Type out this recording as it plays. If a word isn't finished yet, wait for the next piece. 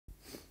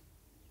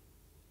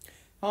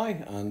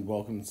Hi, and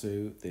welcome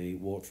to the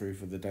walkthrough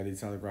for the Daily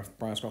Telegraph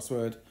prize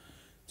crossword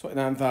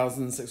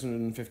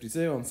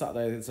 29,652 on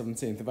Saturday the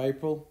 17th of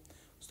April.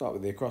 Start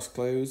with the across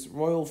clues.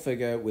 Royal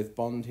figure with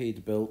bond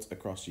he'd built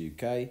across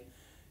UK. Yeah,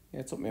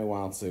 it took me a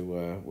while to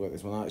work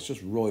this one out. It's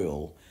just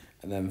royal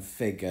and then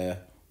figure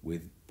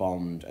with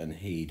bond and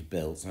he'd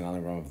built. So an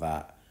anagram of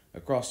that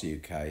across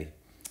UK.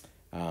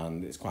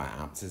 And it's quite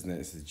apt, isn't it?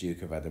 It's the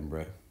Duke of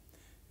Edinburgh,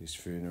 whose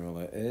funeral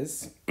it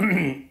is.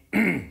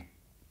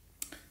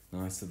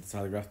 Nice of the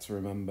Telegraph to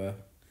remember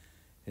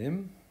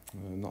him.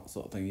 Not the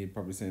sort of thing you'd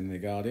probably see in The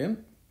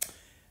Guardian.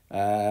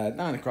 9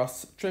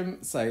 across,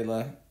 trim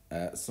sailor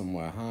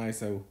somewhere high.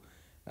 So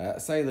a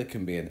sailor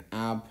can be an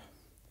ab.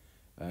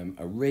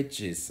 A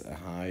ridge is a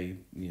high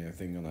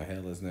thing on a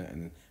hill, isn't it?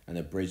 And an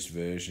abridged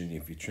version,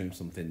 if you trim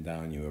something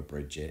down, you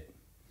abridge it.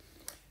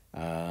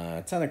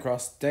 10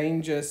 across,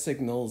 danger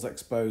signals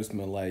exposed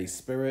Malay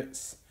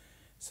spirits.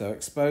 So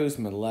exposed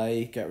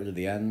Malay, get rid of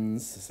the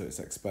ends, so it's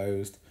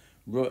exposed.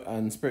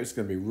 And spirits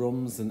going to be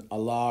rums, and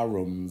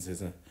alarums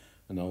is an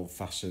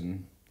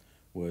old-fashioned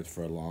word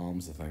for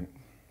alarms, I think.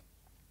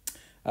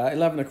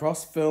 11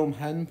 across, film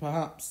hen,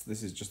 perhaps.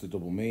 This is just a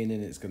double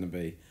meaning. It's going to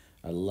be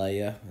a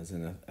layer, as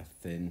in a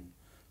thin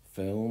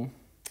film.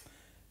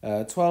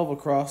 12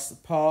 across,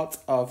 part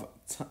of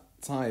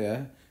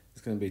tyre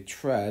is going to be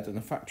tread, and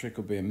a factory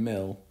could be a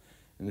mill.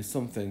 And if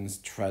something's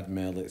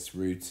treadmill, it's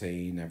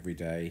routine, every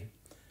day.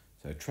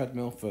 So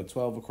treadmill for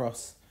 12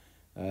 across.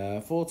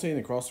 14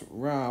 across,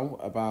 row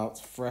about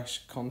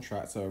fresh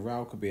contract. So a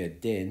row could be a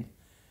din.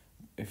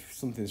 If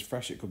something's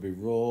fresh, it could be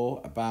raw,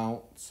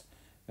 about.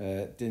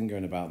 Din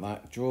going about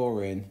that.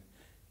 Drawing,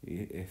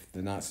 if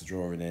the Knights are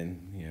drawing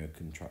in,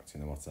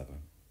 contracting or whatever.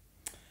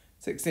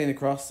 16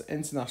 across,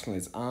 international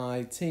is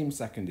I, team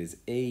second is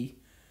E.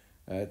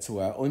 To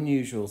wear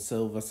unusual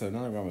silver, so an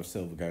anagram of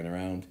silver going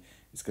around.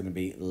 It's going to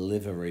be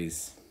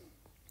liveries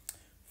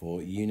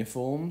for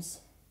uniforms.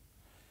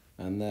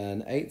 And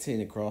then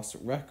 18 across,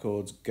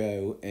 records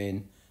go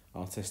in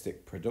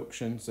artistic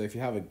production. So if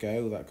you have a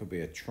go, that could be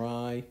a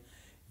try.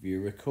 If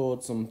you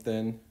record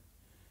something,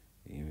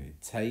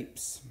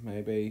 tapes,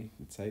 maybe,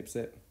 tapes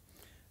it.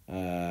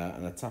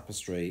 And a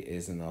tapestry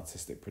is an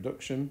artistic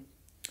production.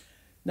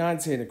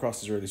 19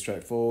 across is really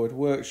straightforward.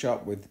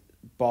 Workshop with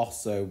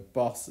boss, so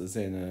boss is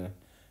in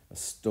a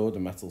stud, a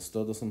metal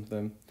stud or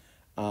something.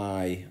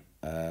 And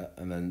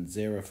then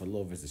 0 for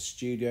love is a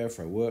studio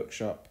for a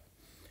workshop.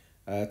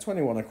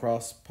 21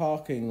 across,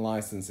 parking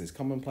licence is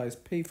commonplace.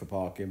 P for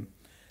parking.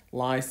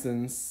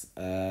 Licence,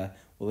 well,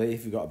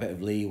 if you've got a bit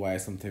of leeway or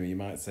something, you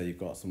might say you've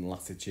got some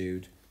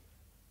latitude.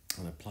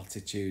 And a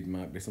platitude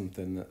might be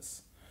something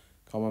that's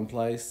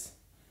commonplace.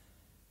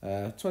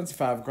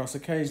 25 across,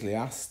 occasionally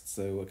asked,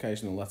 so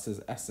occasional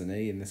letters, S and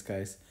E in this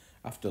case.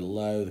 After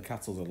low, the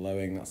cattles are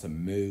lowing, that's a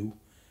moo.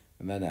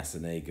 And then S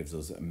and E gives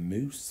us a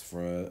moose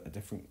for a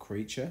different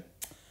creature.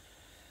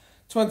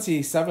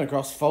 27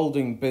 across,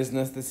 folding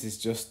business. This is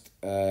just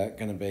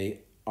going to be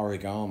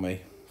origami,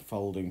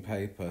 folding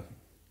paper.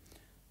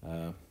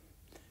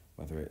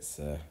 Whether it's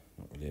not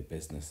really a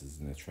business as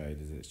in a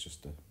trade, is it? It's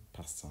just a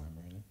pastime,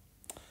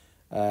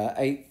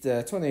 really.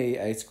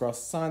 28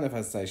 across, sign of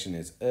hesitation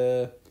is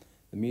The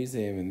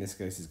museum in this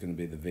case is going to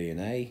be the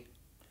V&A.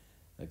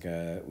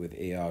 With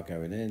ER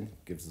going in,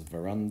 gives us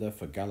veranda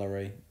for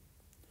gallery.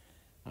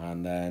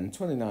 And then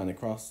 29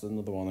 across,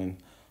 another one in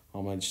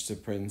homage to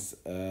Prince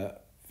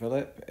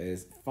Philip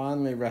is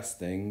finally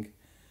resting,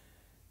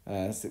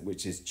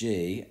 which is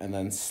G, and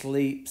then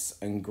sleeps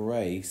and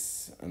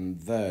grace, and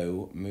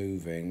though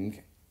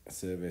moving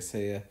service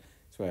here.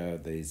 It's where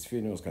these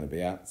funeral's going to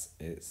be at.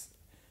 It's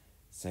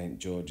St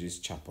George's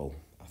Chapel,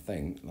 I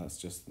think. Let's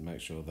just make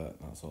sure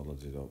that that's all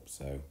added up.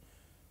 So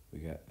we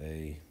get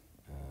the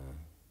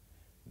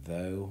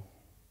though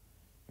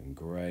and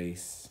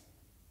grace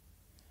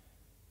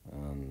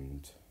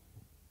and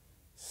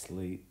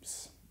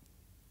sleeps.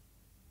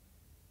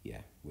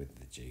 Yeah, with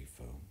the G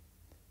for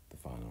the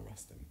final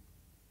resting.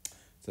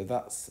 So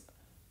that's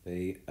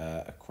the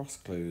across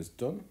clues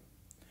done.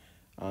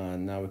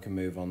 And now we can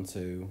move on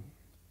to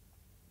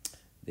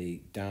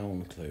the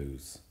down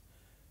clues.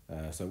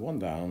 So one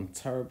down,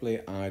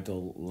 terribly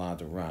idle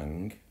lad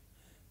rang.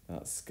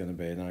 That's going to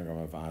be an anagram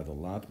of idle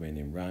lad,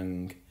 meaning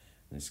rang.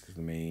 And it's going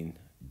to mean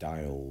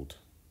dialed.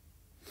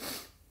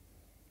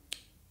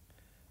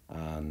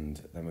 And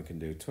then we can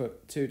do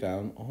two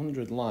down,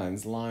 100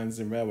 lines. Lines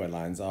in railway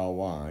lines,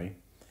 RY.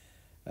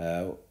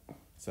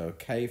 So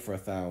K for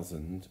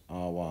 1,000,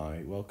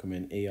 RY. Welcome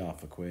in, ER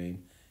for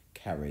Queen.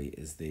 Kerry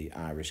is the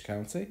Irish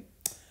county.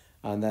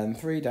 And then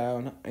 3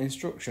 down,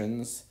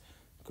 instructions.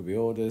 Could be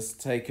orders.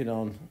 Taken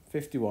on,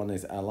 51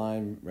 is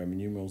LI, Roman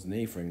numerals, and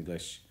E for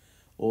English.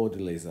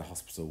 Orderlies are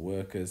hospital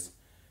workers.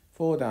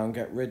 4 down,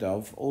 get rid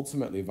of.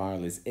 Ultimately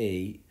viral is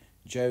E.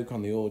 Joke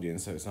on the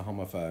audience, so it's a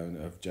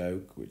homophone of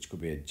joke, which could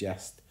be a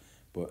jest,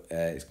 but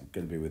it's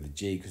going to be with a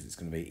G because it's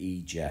going to be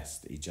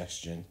e-jest,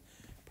 egestion,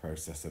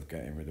 process of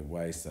getting rid of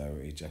waste, so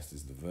e-jest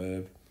is the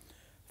verb.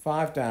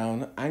 5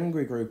 down,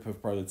 angry group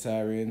of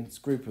proletarians,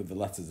 group of the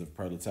letters of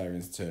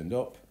proletarians turned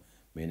up,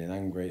 meaning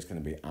angry, it's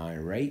going to be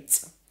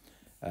irate.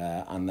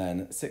 And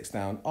then 6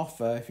 down,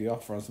 offer. If you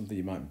offer on something,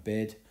 you might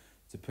bid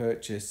to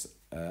purchase.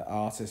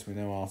 Artist, we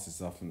know artist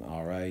is often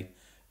RA,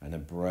 and a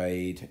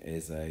braid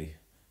is a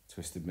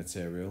twisted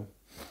material.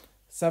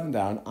 7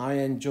 down, I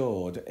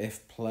endured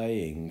if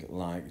playing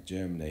like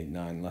Germany,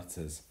 9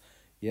 letters.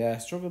 Yeah,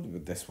 struggled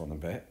with this one a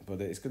bit, but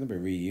it's going to be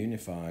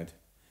reunified.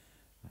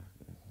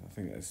 I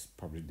think this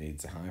probably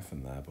needs a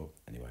hyphen there, but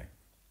anyway.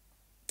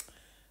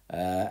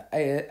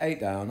 8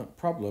 down,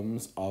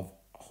 problems of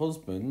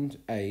husband,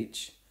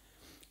 H,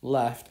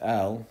 left,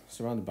 L,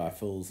 surrounded by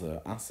fools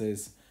are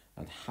asses,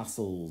 and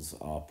hassles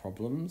are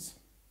problems.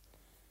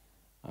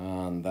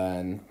 And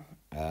then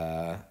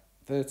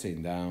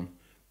 13 down,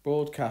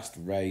 broadcast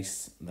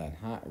race, then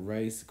hack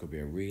race, it could be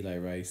a relay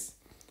race.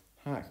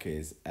 Hack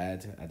is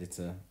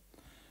editor,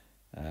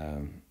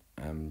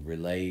 and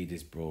relayed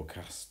is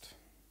broadcast.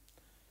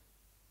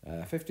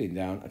 15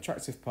 down,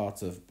 attractive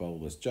part of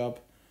bowler's job.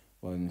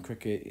 Well, in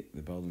cricket,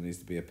 the bowler needs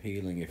to be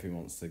appealing if he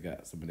wants to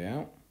get somebody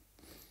out.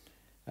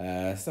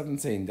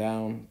 17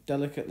 down,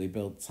 delicately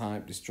built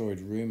type, destroyed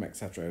room,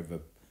 etc. over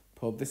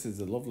pub. This is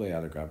a lovely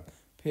anagram.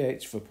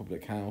 PH for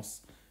public house,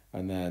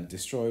 and then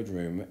destroyed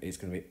room is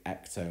going to be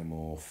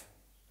ectomorph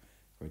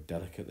for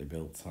delicately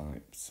built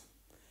types.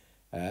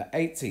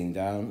 18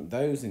 down,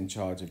 those in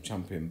charge of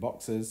champion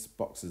boxers.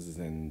 Boxers is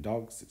in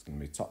dogs, it's going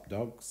to be top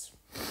dogs.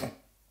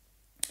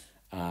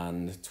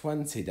 And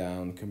 20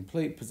 down,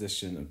 complete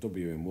position of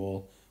W in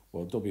wall.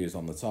 Well, W is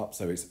on the top,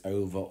 so it's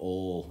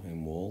overall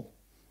in wall,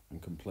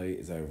 and complete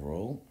is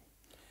overall.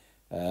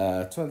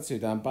 22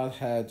 down, bad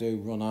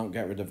hairdo, run out,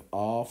 get rid of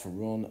R for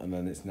run, and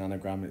then it's an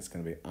anagram, it's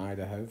going to be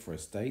Idaho for a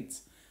state.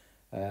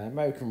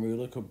 American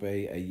ruler could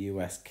be a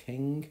US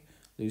king,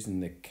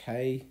 losing the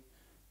K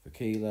for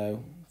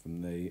kilo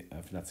from the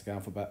phonetic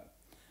alphabet,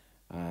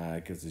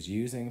 gives us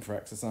using for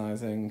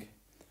exercising.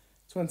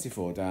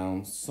 24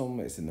 down, some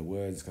it's in the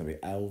words, it's going to be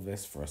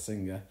Elvis for a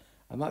singer,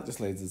 and that just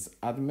leads us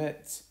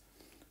admit,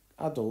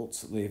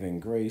 adult leaving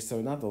Greece, so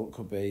an adult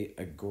could be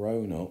a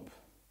grown-up,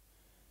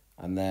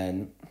 and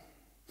then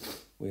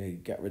we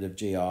get rid of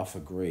GR for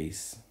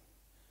Greece.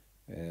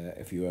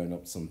 If you own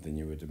up something,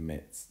 you would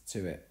admit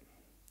to it.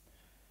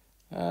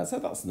 So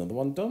that's another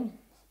one done.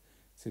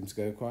 Seems to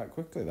go quite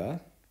quickly there.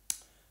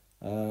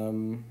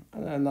 And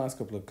a nice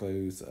couple of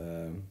clues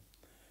for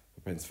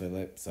Prince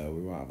Philip. So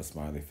we won't have a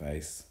smiley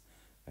face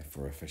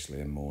for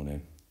officially in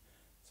mourning.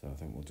 So I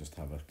think we'll just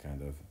have a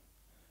kind of,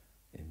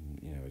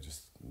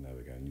 there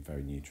we go,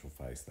 very neutral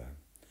face there.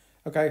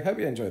 Okay, hope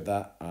you enjoyed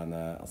that, and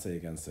I'll see you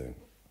again soon.